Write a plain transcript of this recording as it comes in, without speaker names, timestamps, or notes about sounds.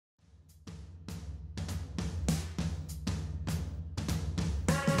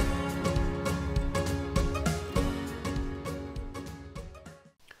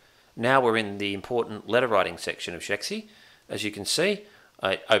Now we're in the important letter writing section of Shexie. As you can see,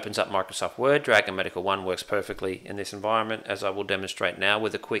 it opens up Microsoft Word. Dragon Medical 1 works perfectly in this environment, as I will demonstrate now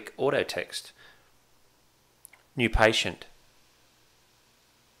with a quick auto text. New patient.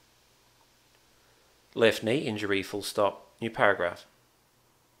 Left knee injury, full stop. New paragraph.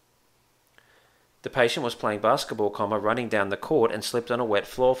 The patient was playing basketball, running down the court and slipped on a wet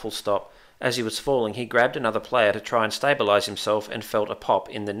floor, full stop. As he was falling, he grabbed another player to try and stabilize himself and felt a pop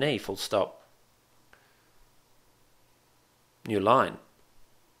in the knee, full stop. New line.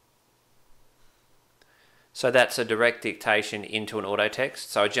 So that's a direct dictation into an auto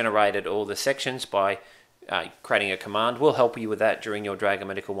text. So I generated all the sections by creating a command. We'll help you with that during your Dragon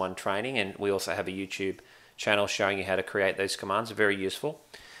Medical 1 training, and we also have a YouTube channel showing you how to create those commands. Very useful.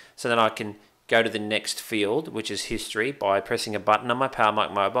 So then I can go to the next field, which is history, by pressing a button on my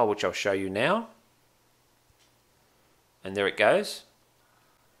PowerMic mobile, which I'll show you now. And there it goes.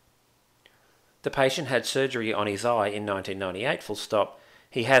 The patient had surgery on his eye in 1998, full stop.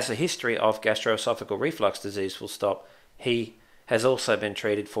 He has a history of gastroesophageal reflux disease, full stop. He has also been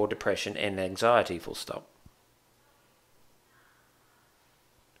treated for depression and anxiety, full stop.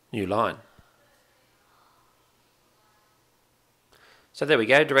 New line. So there we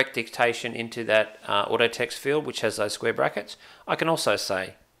go, direct dictation into that auto text field, which has those square brackets. I can also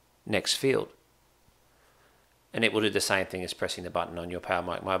say next field, and it will do the same thing as pressing the button on your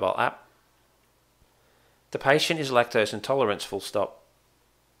PowerMic mobile app. The patient is lactose intolerant, full stop.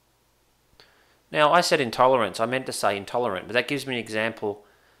 Now I said intolerance, I meant to say intolerant, but that gives me an example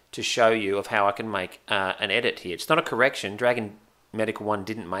to show you of how I can make an edit here. It's not a correction. Dragon Medical 1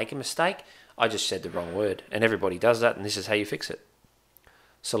 didn't make a mistake. I just said the wrong word, and everybody does that, and this is how you fix it.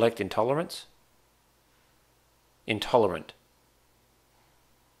 Select intolerance. Intolerant.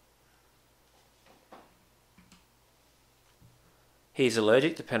 He is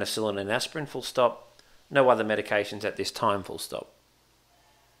allergic to penicillin and aspirin, full stop. No other medications at this time, full stop.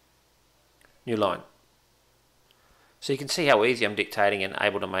 New line. So you can see how easy I'm dictating and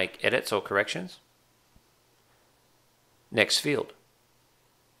able to make edits or corrections. Next field.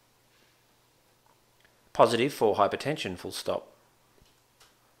 Positive for hypertension, full stop.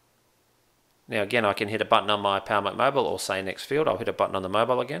 Now again, I can hit a button on my PowerMic mobile or say next field. I'll hit a button on the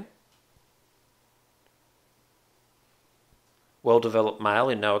mobile again. Well-developed male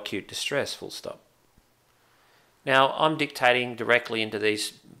in no acute distress, full stop. Now I'm dictating directly into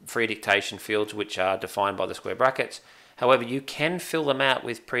these free dictation fields, which are defined by the square brackets. However, you can fill them out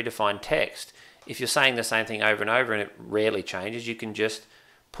with predefined text. If you're saying the same thing over and over and it rarely changes, you can just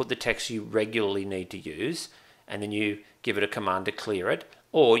put the text you regularly need to use, and then you give it a command to clear it,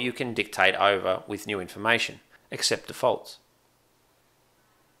 or you can dictate over with new information, accept defaults.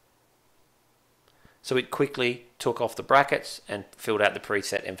 So it quickly took off the brackets and filled out the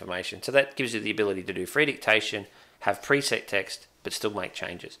preset information. So that gives you the ability to do free dictation, have preset text, but still make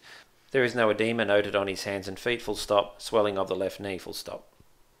changes. There is no edema noted on his hands and feet, full stop. Swelling of the left knee, full stop.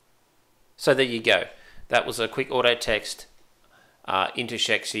 So there you go. That was a quick auto text into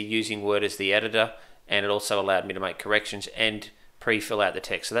Shexie using Word as the editor, and it also allowed me to make corrections and pre-fill out the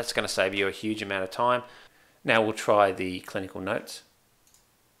text. So that's going to save you a huge amount of time. Now we'll try the clinical notes.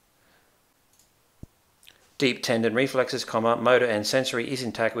 Deep tendon reflexes, motor and sensory is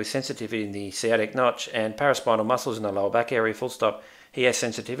intact with sensitivity in the sciatic notch and paraspinal muscles in the lower back area, full stop. He has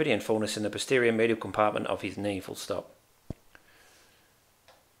sensitivity and fullness in the posterior medial compartment of his knee, full stop.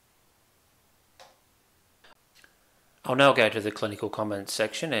 I'll now go to the clinical comments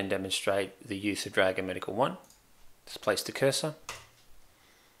section and demonstrate the use of Dragon Medical 1. Just place the cursor,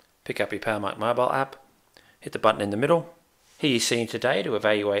 pick up your PowerMic mobile app, hit the button in the middle. He is seen today to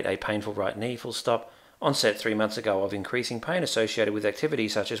evaluate a painful right knee, full stop. Onset 3 months ago of increasing pain associated with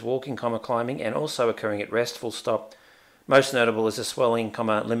activities such as walking, climbing, and also occurring at rest, full stop. Most notable is the swelling,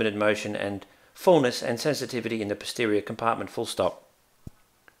 limited motion, and fullness and sensitivity in the posterior compartment, full stop.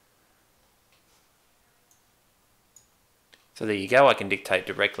 So there you go, I can dictate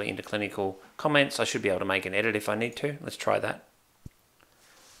directly into clinical comments. I should be able to make an edit if I need to. Let's try that.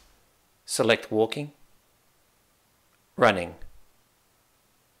 Select walking, running.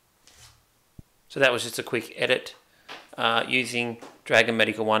 So that was just a quick edit using Dragon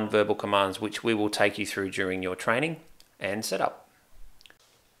Medical 1 verbal commands, which we will take you through during your training and setup.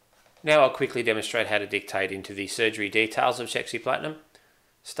 Now I'll quickly demonstrate how to dictate into the surgery details of Shexie Platinum.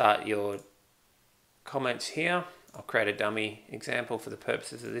 Start your comments here. I'll create a dummy example for the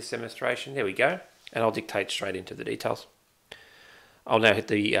purposes of this demonstration. There we go. And I'll dictate straight into the details. I'll now hit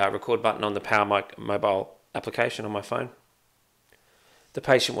the record button on the PowerMic mobile application on my phone. The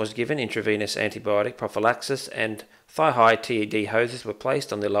patient was given intravenous antibiotic prophylaxis and thigh-high TED hoses were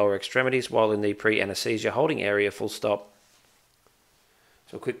placed on the lower extremities while in the pre-anesthesia holding area, full stop.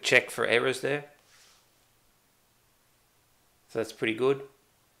 So a quick check for errors there. So that's pretty good.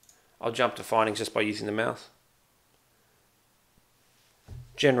 I'll jump to findings just by using the mouse.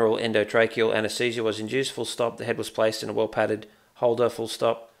 General endotracheal anesthesia was induced, full stop. The head was placed in a well-padded holder, full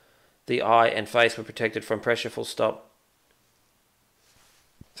stop. The eye and face were protected from pressure, full stop.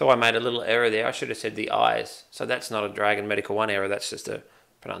 So I made a little error there. I should have said the eyes. So that's not a Dragon Medical 1 error, that's just a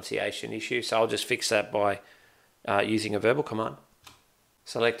pronunciation issue. So I'll just fix that by using a verbal command.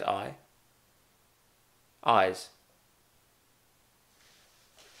 Select eye. Eyes.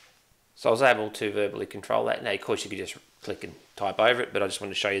 So I was able to verbally control that. Now, of course, you could just click and type over it, but I just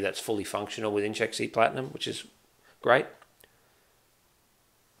wanted to show you that's fully functional within Shexie Platinum, which is great.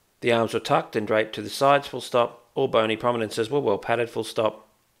 The arms were tucked and draped to the sides, full stop. All bony prominences were well padded, full stop.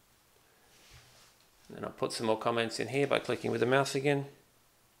 And I'll put some more comments in here by clicking with the mouse again.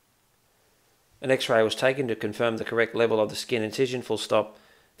 An X-ray was taken to confirm the correct level of the skin incision, full stop.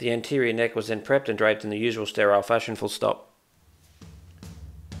 The anterior neck was then prepped and draped in the usual sterile fashion, full stop.